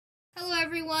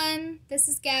everyone, this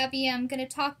is Gabby. I'm going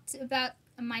to talk about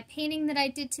my painting that I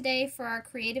did today for our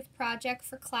creative project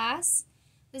for class.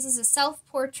 This is a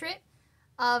self-portrait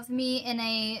of me in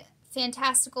a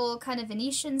fantastical kind of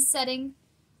Venetian setting.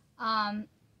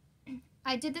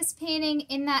 I did this painting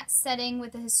in that setting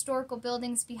with the historical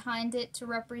buildings behind it to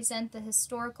represent the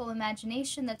historical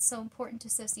imagination that's so important to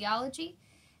sociology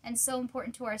and so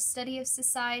important to our study of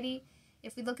society.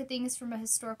 If we look at things from a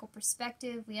historical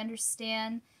perspective, we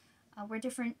understand where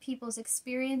different people's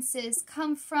experiences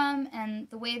come from and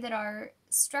the way that our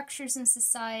structures in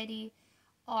society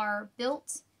are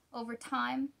built over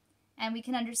time, and we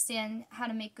can understand how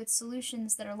to make good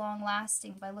solutions that are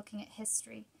long-lasting by looking at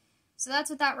history. So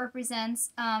that's what that represents.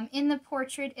 In the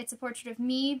portrait, it's a portrait of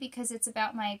me because it's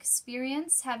about my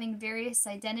experience, having various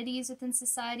identities within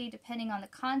society depending on the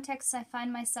context I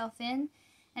find myself in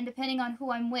and depending on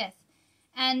who I'm with.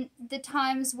 And the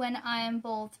times when I am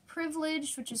both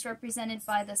privileged, which is represented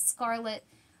by the scarlet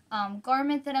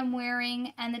garment that I'm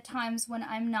wearing, and the times when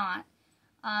I'm not.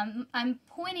 I'm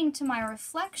pointing to my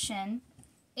reflection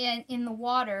in the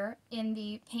water in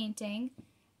the painting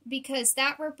because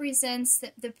that represents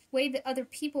that the way that other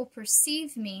people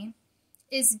perceive me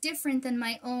is different than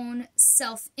my own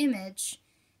self-image.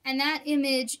 And that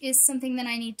image is something that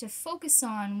I need to focus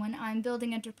on when I'm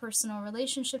building interpersonal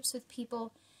relationships with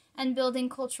people and building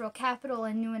cultural capital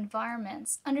in new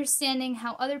environments. Understanding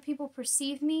how other people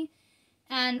perceive me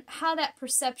and how that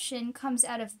perception comes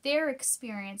out of their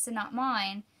experience and not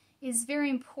mine is very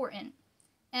important.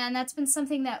 And that's been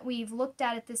something that we've looked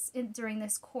at during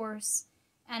this course,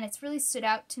 and it's really stood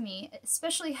out to me. It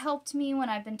especially helped me when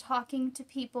I've been talking to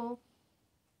people.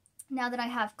 Now that I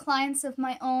have clients of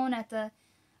my own at the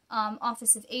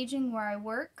Office of Aging where I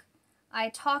work, I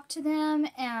talk to them,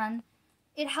 and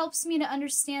it helps me to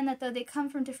understand that though they come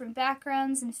from different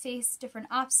backgrounds and face different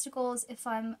obstacles, if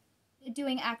I'm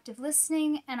doing active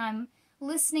listening and I'm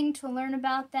listening to learn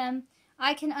about them,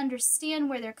 I can understand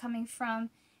where they're coming from,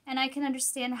 and I can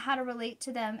understand how to relate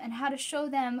to them and how to show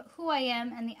them who I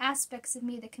am and the aspects of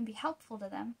me that can be helpful to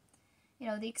them. You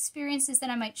know, the experiences that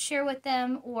I might share with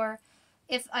them, or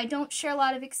if I don't share a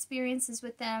lot of experiences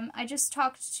with them. I just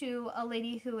talked to a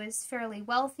lady who is fairly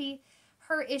wealthy.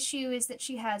 Her issue is that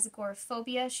she has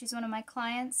agoraphobia. She's one of my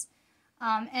clients.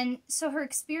 And so her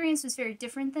experience was very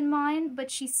different than mine, but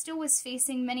she still was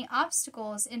facing many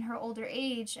obstacles in her older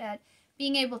age at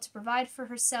being able to provide for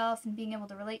herself and being able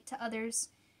to relate to others.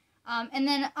 And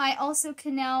then I also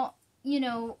can now,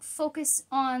 focus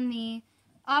on the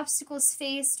obstacles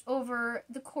faced over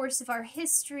the course of our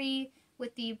history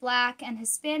with the Black and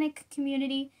Hispanic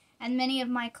community, and many of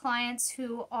my clients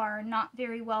who are not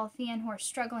very wealthy and who are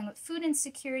struggling with food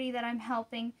insecurity that I'm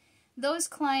helping. Those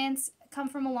clients come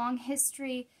from a long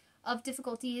history of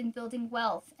difficulty in building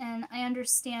wealth, and I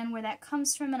understand where that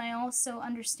comes from, and I also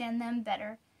understand them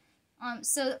better.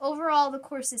 So overall, the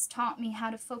course has taught me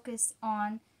how to focus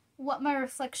on what my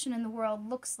reflection in the world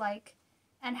looks like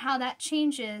and how that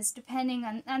changes depending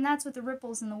on, and that's what the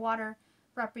ripples in the water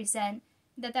represent,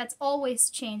 that's always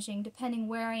changing depending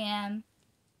where I am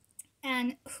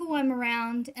and who I'm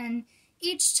around. And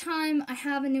each time I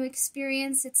have a new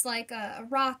experience, it's like a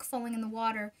rock falling in the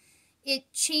water.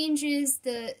 It changes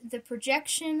the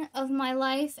projection of my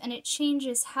life, and it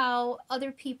changes how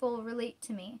other people relate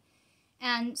to me.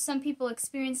 And some people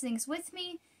experience things with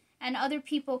me, and other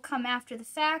people come after the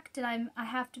fact, and I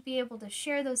have to be able to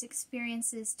share those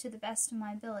experiences to the best of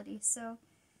my ability. So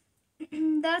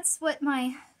that's what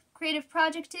my creative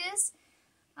project is,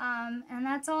 and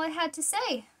that's all I had to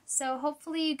say. So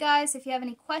hopefully you guys, if you have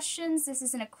any questions, this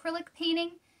is an acrylic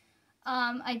painting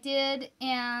I did,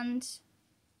 and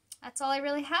that's all I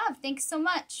really have. Thanks so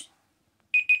much.